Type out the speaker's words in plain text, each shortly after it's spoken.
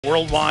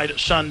Worldwide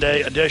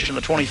Sunday edition, the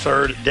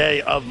 23rd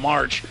day of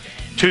March,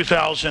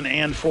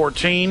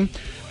 2014.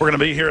 We're going to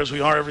be here as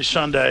we are every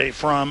Sunday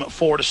from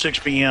 4 to 6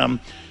 p.m.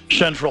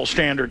 Central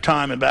Standard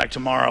Time and back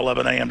tomorrow,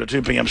 11 a.m. to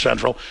 2 p.m.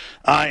 Central.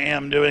 I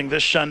am doing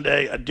this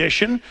Sunday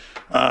edition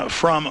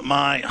from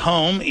my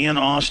home in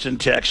Austin,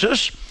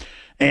 Texas.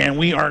 And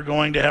we are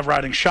going to have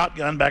Riding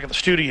Shotgun back at the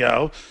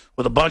studio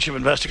with a bunch of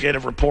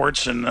investigative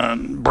reports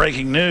and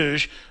breaking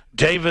news.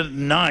 David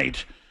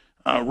Knight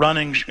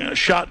riding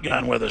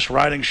shotgun with us,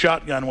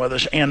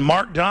 and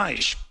Mark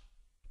Dice,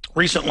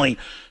 recently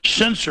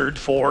censored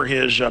for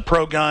his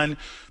pro-gun,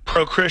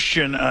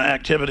 pro-Christian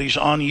activities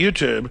on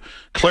YouTube,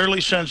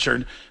 clearly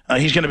censored.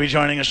 He's going to be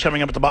joining us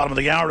coming up at the bottom of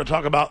the hour to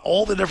talk about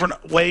all the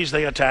different ways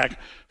they attack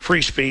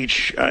free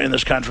speech in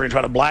this country and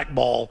try to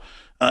blackball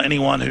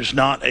anyone who's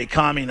not a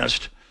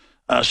communist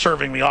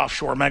serving the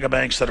offshore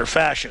megabanks that are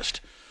fascist.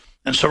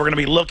 And so we're going to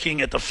be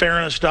looking at the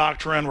fairness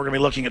doctrine. We're going to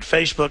be looking at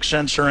Facebook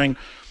censoring,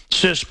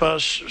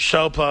 CISPA,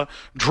 SOPA,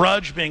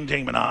 Drudge being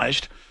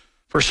demonized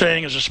for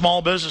saying, as a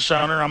small business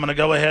owner, I'm going to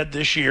go ahead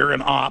this year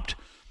and opt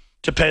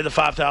to pay the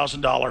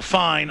 $5,000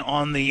 fine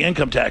on the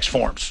income tax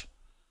forms.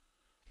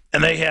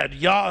 And they had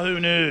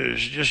Yahoo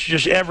News,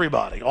 just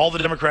everybody, all the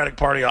Democratic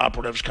Party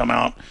operatives come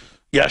out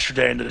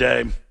yesterday and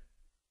today.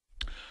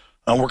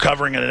 We're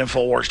covering it at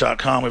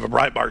Infowars.com. We have a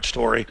Breitbart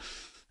story,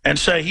 and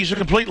say he's a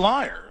complete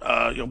liar.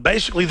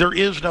 Basically, there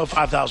is no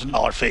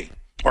 $5,000 fee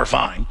or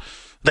fine.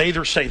 They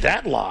either say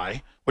that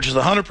lie, which is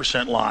the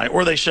 100% lie,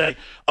 or they say,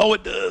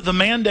 the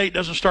mandate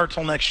doesn't start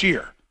till next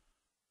year.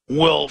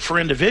 Well, for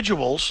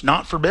individuals,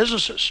 not for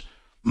businesses.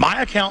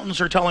 My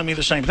accountants are telling me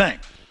the same thing.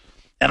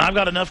 And I've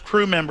got enough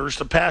crew members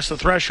to pass the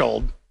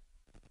threshold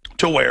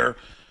to where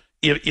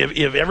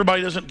if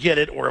everybody doesn't get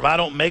it, or if I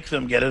don't make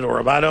them get it, or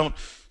if I don't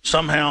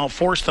somehow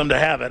force them to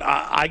have it,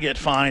 I get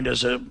fined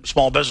as a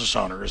small business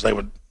owner, as they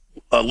would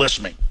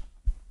list me.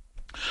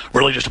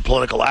 Really just a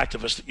political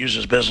activist that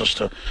uses business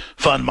to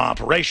fund my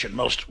operation.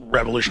 Most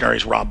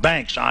revolutionaries rob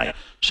banks. I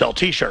sell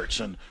T-shirts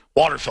and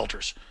water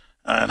filters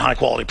and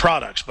high-quality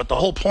products. But the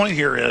whole point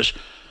here is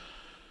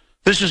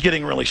this is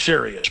getting really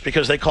serious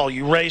because they call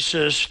you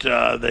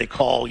racist. They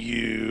call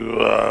you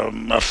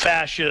a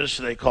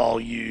fascist. They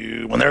call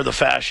you, when they're the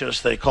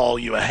fascists, they call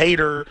you a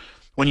hater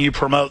when you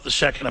promote the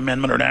Second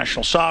Amendment or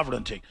national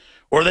sovereignty.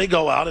 Or they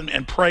go out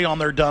and prey on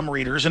their dumb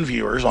readers and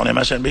viewers on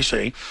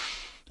MSNBC,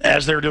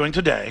 as they're doing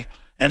today,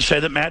 and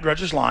say that Matt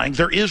Drudge is lying.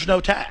 There is no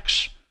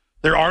tax.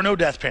 There are no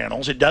death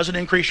panels. It doesn't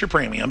increase your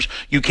premiums.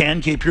 You can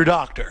keep your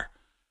doctor.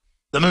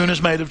 The moon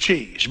is made of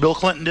cheese. Bill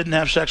Clinton didn't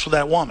have sex with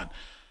that woman.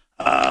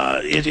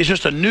 It's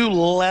just a new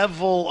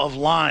level of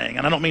lying,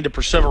 and I don't mean to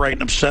perseverate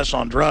and obsess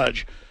on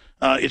Drudge.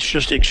 It's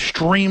just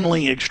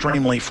extremely,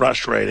 extremely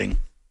frustrating.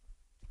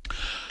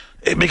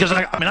 Because,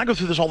 I go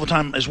through this all the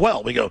time as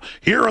well. We go,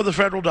 here are the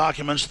federal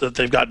documents that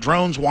they've got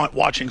drones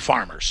watching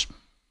farmers.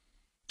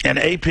 And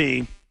AP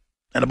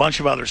and a bunch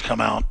of others come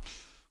out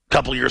a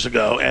couple of years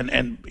ago and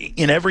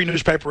in every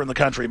newspaper in the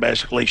country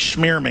basically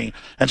smear me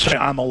and say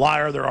I'm a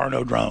liar, there are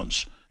no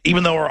drones,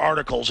 even though our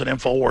articles at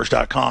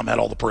Infowars.com had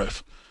all the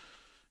proof.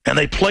 And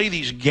they play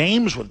these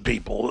games with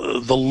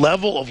people. The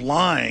level of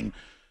lying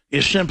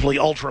is simply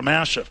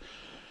ultra-massive.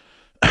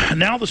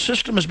 Now the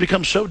system has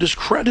become so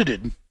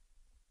discredited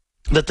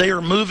that they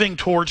are moving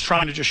towards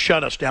trying to just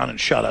shut us down and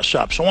shut us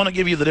up. So I want to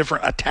give you the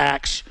different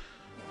attacks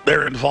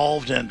they're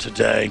involved in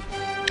today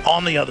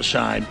on the other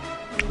side.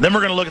 Then we're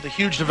going to look at the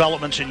huge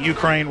developments in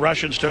Ukraine.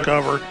 Russians took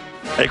over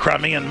a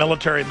Crimean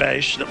military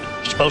base that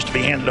was supposed to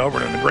be handed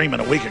over in an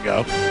agreement a week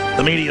ago.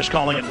 The media is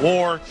calling it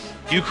war.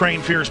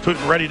 Ukraine fears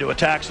Putin ready to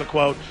attack, the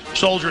quote.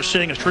 Soldiers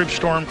seeing as troops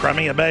storm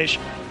Crimea base.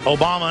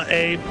 Obama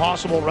aid,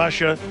 possible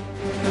Russia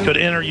could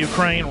enter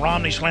Ukraine.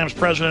 Romney slams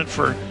president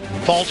for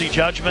faulty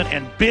judgment.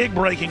 And big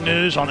breaking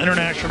news on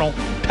international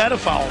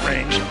pedophile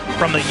rings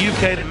from the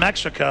UK to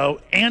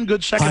Mexico and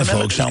good Second Amendment.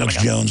 Hi folks, Alex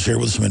Jones here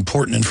with some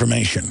important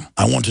information.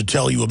 I want to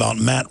tell you about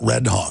Matt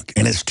Redhawk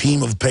and his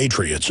team of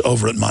patriots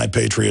over at My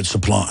Patriot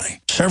Supply.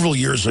 Several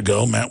years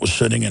ago, Matt was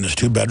sitting in his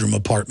two-bedroom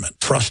apartment,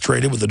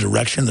 frustrated with the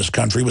direction this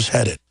country was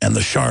headed and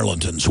the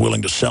charlatans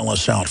willing to sell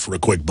us out for a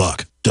quick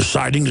buck.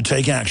 Deciding to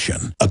take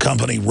action, a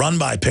company run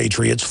by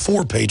patriots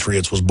for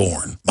patriots was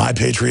born. My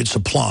Patriot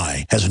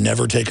Supply has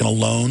never taken a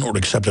loan or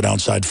accepted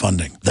outside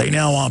funding. They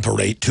now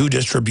operate 2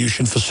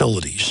 distribution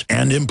facilities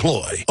and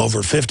employ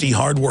over 50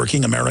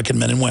 hardworking American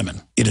men and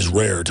women. It is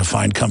rare to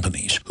find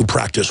companies who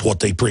practice what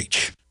they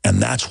preach. And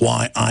that's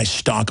why I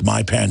stock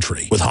my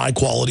pantry with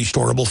high-quality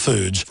storable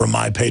foods from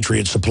My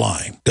Patriot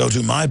Supply. Go to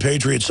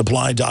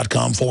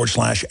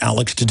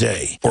mypatriotsupply.com/Alex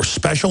today for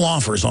special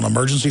offers on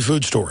emergency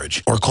food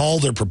storage, or call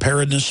their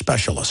preparedness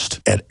specialist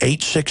at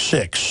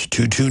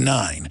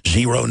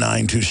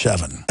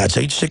 866-229-0927. That's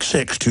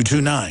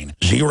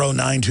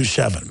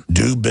 866-229-0927.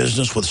 Do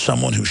business with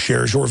someone who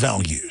shares your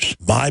values.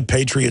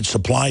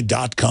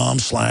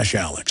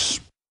 mypatriotsupply.com/Alex.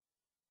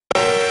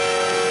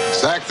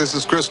 SAC, this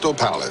is Crystal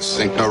Palace.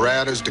 Think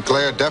NORAD has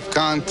declared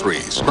DEFCON 3.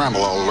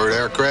 Scramble all alert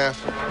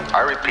aircraft.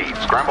 I repeat,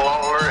 scramble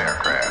all alert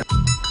aircraft.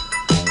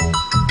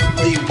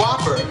 The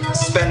Whopper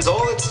spends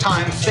all its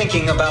time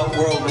thinking about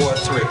World War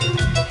III.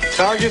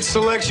 Target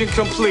selection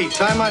complete.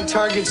 Time on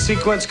target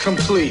sequence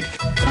complete.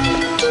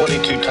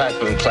 22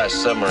 Typhoon-class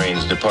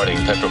submarines departing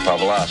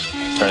Petropavlovsk,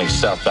 turning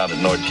southbound at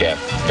Nordkap,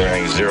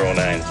 bearing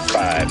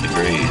 095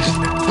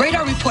 degrees.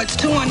 Radar reports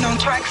 2 unknown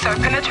tracks are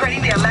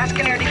penetrating the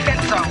Alaskan air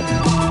defense zone.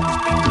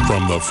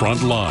 From the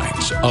front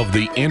lines of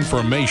the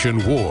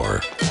information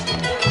war.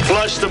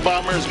 Flush the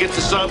bombers, get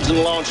the subs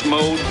in launch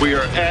mode. We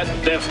are at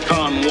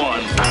DEFCON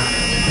 1.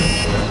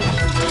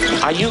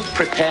 Are you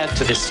prepared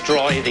to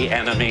destroy the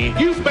enemy?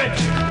 You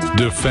betcha.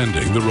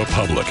 Defending the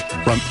Republic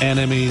from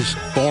enemies,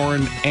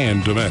 foreign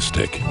and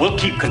domestic. We'll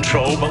keep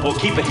control, but we'll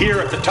keep it here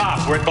at the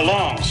top where it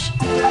belongs.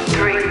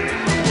 3, 2,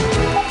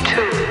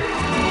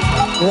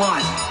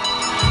 1.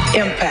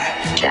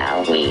 Impact.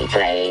 Shall we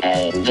play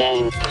a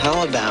game?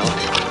 How about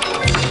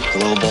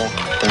global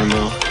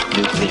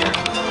thermonuclear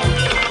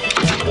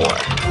war?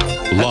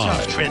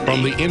 Live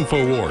from the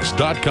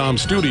Infowars.com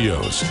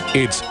studios,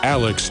 it's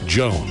Alex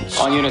Jones.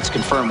 All units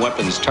confirm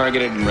weapons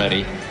targeted and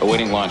ready,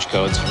 awaiting launch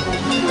codes.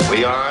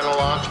 We are in a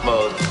launch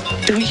mode.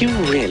 Do you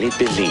really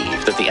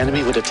believe that the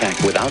enemy would attack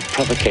without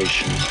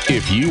provocation?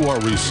 If you are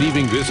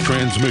receiving this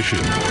transmission,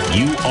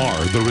 you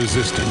are the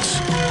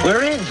resistance.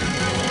 We're in.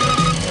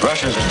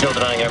 Russians are still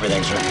denying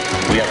everything, sir.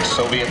 We have a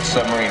Soviet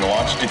submarine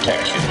launch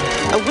detection.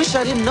 I wish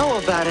I didn't know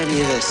about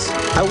any of this.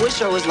 I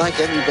wish I was like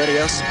everybody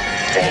else.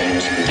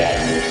 Strange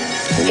game.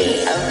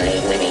 The only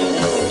winning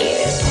move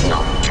is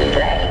not to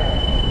play.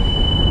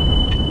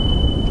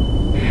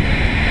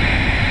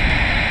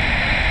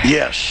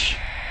 Yes.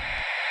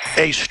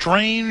 A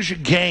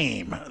strange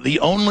game. The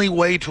only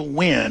way to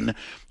win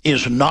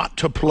is not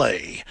to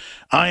play.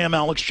 I am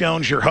Alex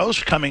Jones, your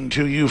host, coming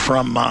to you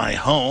from my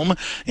home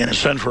in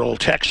Central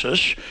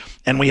Texas.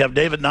 And we have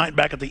David Knight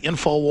back at the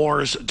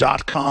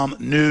Infowars.com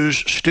news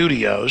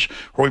studios,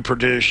 where we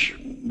produce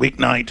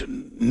weeknight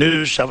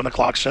news, 7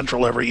 o'clock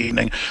Central every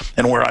evening,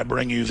 and where I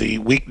bring you the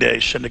weekday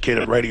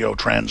syndicated radio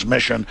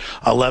transmission,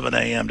 11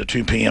 a.m. to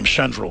 2 p.m.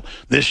 Central.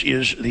 This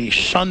is the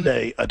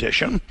Sunday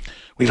edition.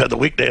 We've had the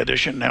weekday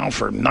edition now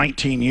for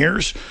 19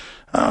 years.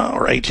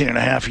 Or 18 and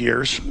a half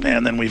years,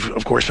 and then we've,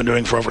 of course, been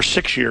doing for over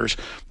 6 years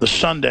the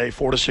Sunday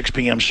 4 to 6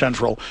 p.m.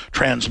 Central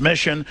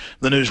transmission.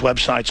 The news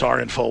websites are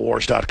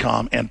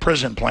Infowars.com and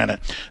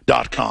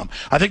PrisonPlanet.com.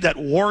 I think that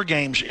War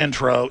Games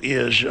intro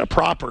is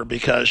proper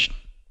because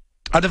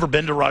I've never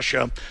been to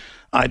Russia.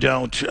 I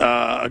don't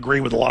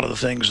agree with a lot of the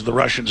things the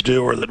Russians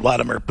do or that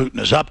Vladimir Putin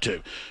is up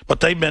to. But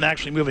they've been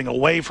actually moving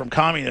away from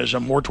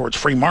communism more towards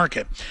free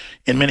market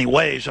in many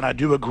ways, and I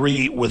do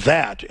agree with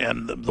that.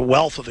 And the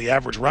wealth of the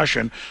average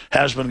Russian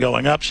has been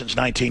going up since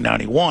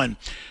 1991,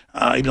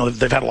 even though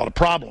they've had a lot of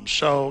problems.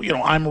 So, you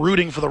know, I'm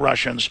rooting for the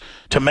Russians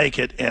to make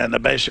it and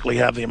basically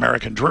have the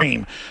American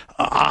dream.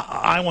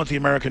 I want the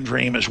American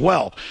dream as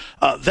well.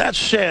 That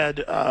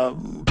said,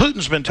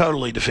 Putin's been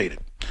totally defeated.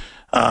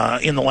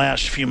 In the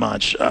last few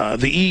months.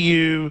 The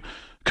EU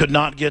could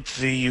not get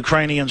the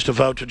Ukrainians to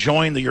vote to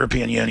join the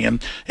European Union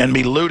and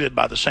be looted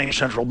by the same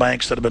central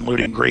banks that have been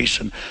looting Greece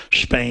and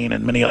Spain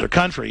and many other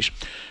countries.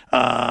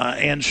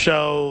 And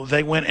so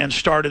they went and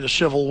started a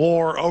civil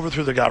war,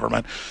 overthrew the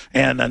government,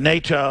 and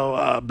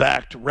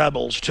NATO-backed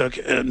rebels took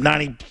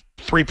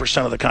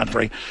 93% of the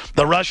country.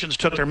 The Russians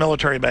took their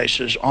military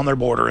bases on their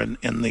border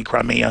in the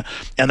Crimea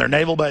and their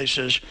naval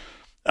bases,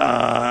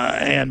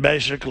 and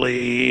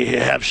basically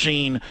have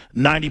seen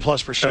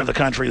 90+% of the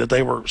country that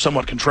they were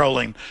somewhat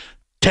controlling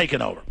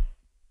taken over.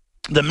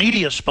 The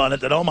media spun it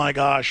that, oh my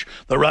gosh,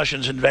 the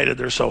Russians invaded,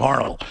 they're so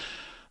horrible.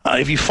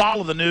 If you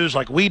follow the news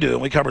like we do,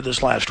 and we covered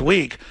this last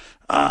week,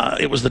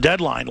 it was the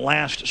deadline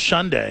last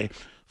Sunday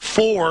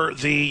for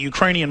the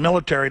Ukrainian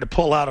military to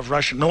pull out of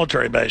Russian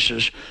military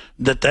bases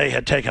that they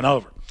had taken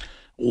over.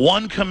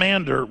 One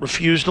commander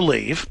refused to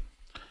leave.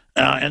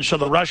 And so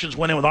the Russians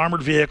went in with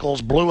armored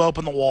vehicles, blew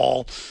open the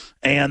wall,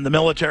 and the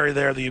military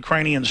there, the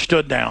Ukrainians,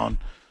 stood down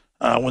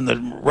when the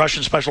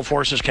Russian special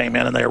forces came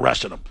in and they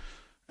arrested them.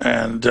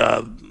 And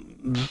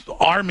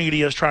our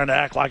media is trying to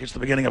act like it's the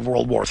beginning of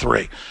World War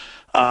III.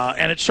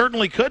 And it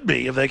certainly could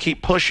be if they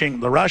keep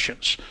pushing the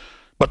Russians.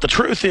 But the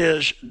truth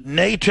is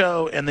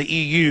NATO and the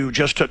EU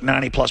just took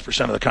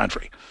 90+% of the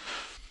country.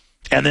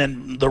 And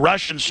then the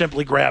Russians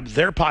simply grabbed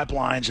their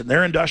pipelines and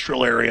their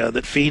industrial area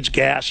that feeds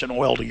gas and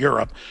oil to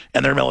Europe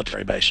and their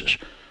military bases.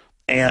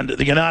 And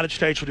the United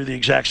States would do the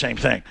exact same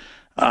thing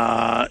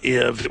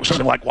if it was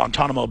something like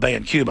Guantanamo Bay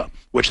in Cuba,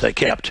 which they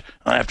kept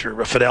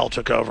after Fidel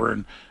took over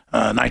in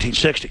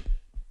 1960.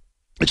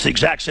 It's the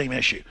exact same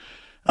issue.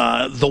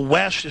 The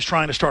West is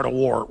trying to start a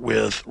war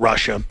with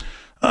Russia.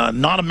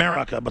 Not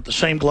America, but the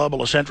same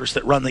globalist interests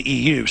that run the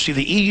EU. See,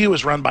 the EU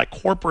is run by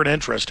corporate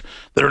interests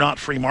that are not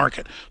free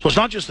market. So it's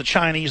not just the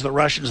Chinese, the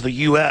Russians, the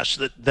U.S.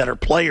 that are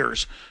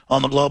players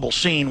on the global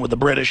scene with the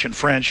British and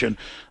French and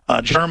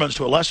Germans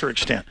to a lesser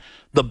extent.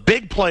 The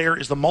big player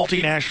is the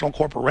multinational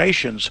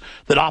corporations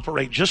that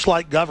operate just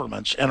like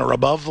governments and are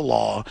above the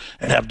law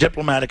and have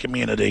diplomatic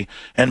immunity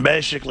and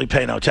basically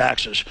pay no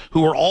taxes,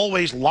 who are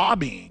always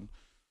lobbying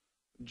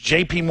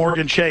J.P.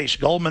 Morgan Chase,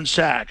 Goldman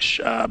Sachs,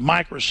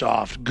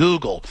 Microsoft,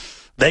 Google,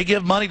 they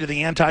give money to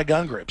the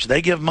anti-gun groups.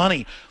 They give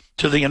money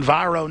to the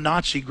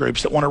enviro-Nazi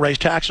groups that want to raise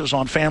taxes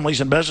on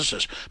families and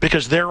businesses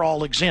because they're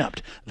all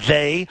exempt.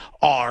 They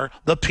are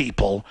the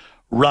people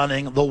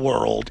running the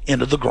world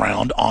into the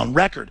ground on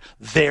record.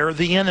 They're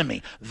the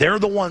enemy. They're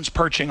the ones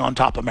perching on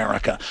top of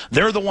America.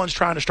 They're the ones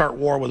trying to start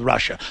war with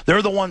Russia.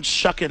 They're the ones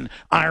sucking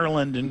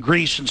Ireland and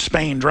Greece and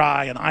Spain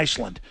dry and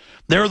Iceland.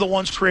 They're the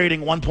ones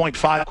creating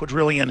 1.5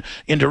 quadrillion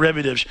in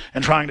derivatives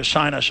and trying to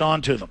sign us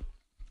on to them.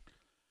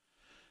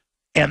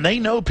 And they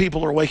know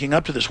people are waking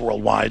up to this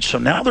worldwide, so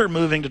now they're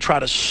moving to try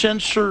to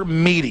censor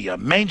media,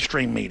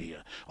 mainstream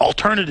media,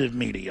 alternative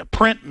media,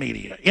 print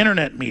media,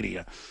 internet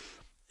media.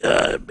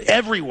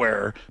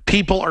 Everywhere,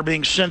 people are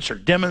being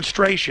censored.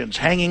 Demonstrations,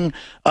 hanging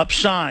up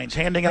signs,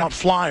 handing out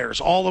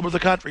flyers, all over the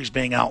country is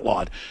being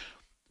outlawed.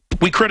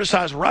 We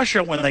criticize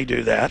Russia when they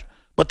do that,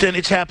 but then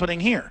it's happening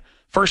here.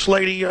 First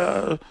Lady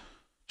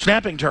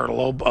Snapping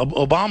Turtle,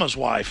 Obama's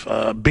wife,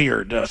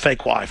 Beard,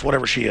 fake wife,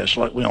 whatever she is,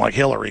 like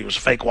Hillary was a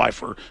fake wife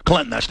for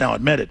Clinton. That's now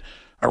admitted.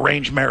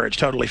 Arranged marriage,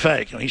 totally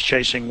fake. He's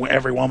chasing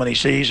every woman he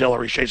sees.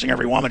 Hillary's chasing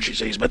every woman she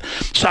sees. But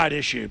side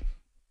issue.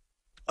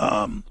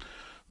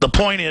 The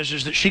point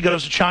is that she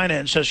goes to China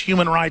and says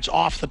human rights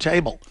off the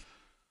table.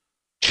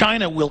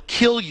 China will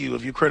kill you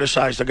if you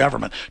criticize the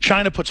government.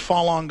 China puts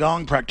Falun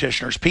Gong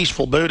practitioners,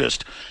 peaceful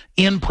Buddhists,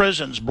 in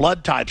prisons,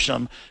 blood types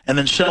them, and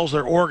then sells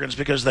their organs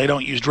because they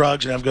don't use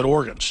drugs and have good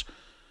organs.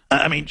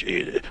 I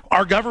mean,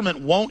 our government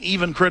won't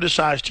even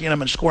criticize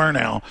Tiananmen Square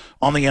now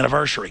on the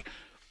anniversary.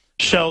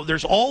 So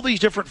there's all these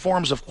different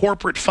forms of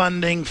corporate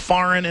funding,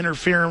 foreign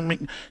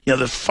interference,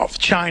 the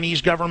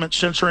Chinese government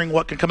censoring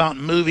what can come out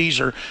in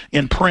movies or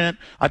in print.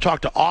 I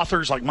talked to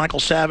authors like Michael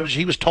Savage.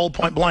 He was told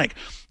point blank,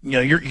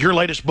 your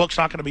latest book's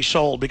not going to be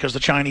sold because the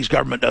Chinese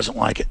government doesn't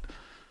like it.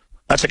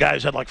 That's a guy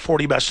who's had like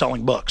 40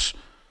 best-selling books.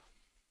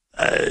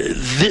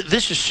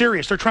 This is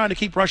serious. They're trying to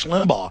keep Rush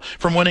Limbaugh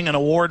from winning an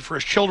award for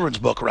his children's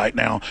book right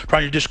now,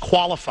 trying to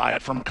disqualify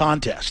it from a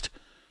contest.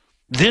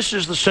 This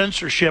is the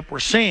censorship we're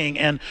seeing,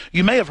 and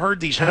you may have heard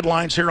these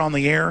headlines here on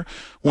the air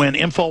when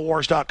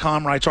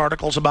Infowars.com writes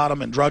articles about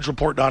them and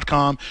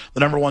DrudgeReport.com, the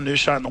 #1 news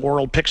site in the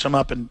world, picks them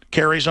up and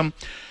carries them.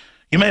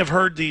 You may have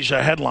heard these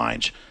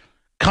headlines.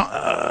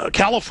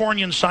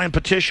 Californians sign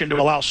petition to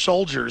allow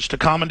soldiers to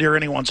commandeer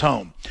anyone's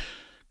home.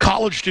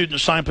 College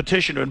students sign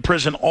petition to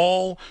imprison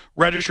all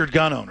registered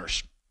gun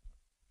owners.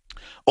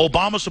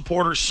 Obama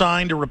supporters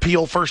sign to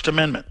repeal First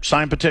Amendment,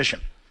 sign petition.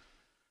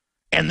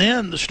 And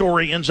then the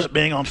story ends up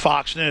being on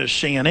Fox News,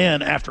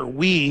 CNN, after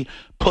we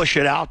push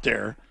it out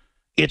there.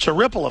 It's a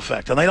ripple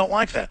effect, and they don't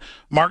like that.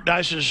 Mark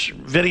Dice's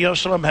videos,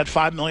 some of them had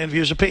 5 million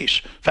views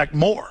apiece. In fact,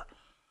 more.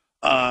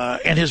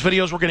 And his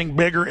videos were getting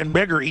bigger and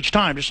bigger each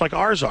time, just like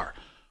ours are.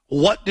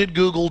 What did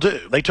Google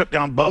do? They took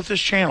down both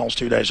his channels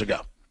 2 days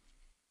ago.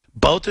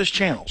 Both his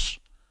channels.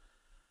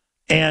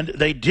 And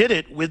they did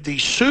it with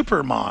these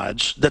super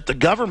mods that the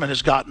government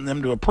has gotten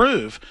them to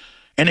approve.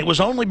 And it was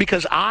only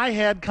because I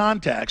had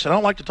contacts, I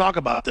don't like to talk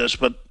about this,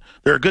 but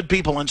there are good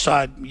people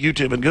inside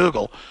YouTube and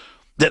Google,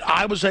 that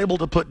I was able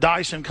to put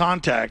Dice in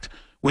contact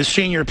with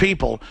senior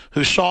people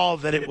who saw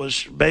that it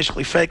was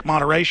basically fake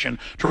moderation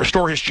to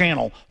restore his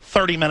channel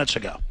 30 minutes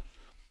ago.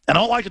 And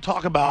I don't like to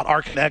talk about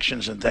our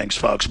connections and things,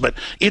 folks, but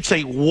it's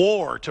a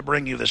war to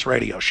bring you this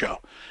radio show.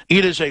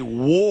 It is a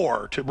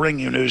war to bring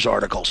you news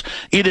articles.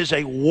 It is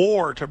a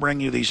war to bring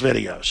you these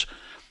videos.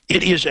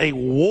 It is a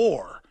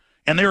war.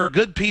 And there are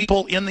good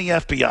people in the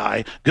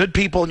FBI, good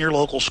people in your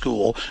local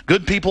school,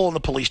 good people in the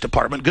police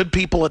department, good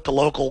people at the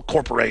local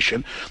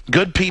corporation,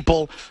 good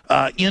people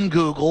in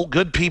Google,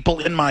 good people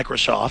in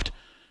Microsoft.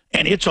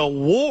 And it's a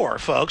war,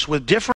 folks, with different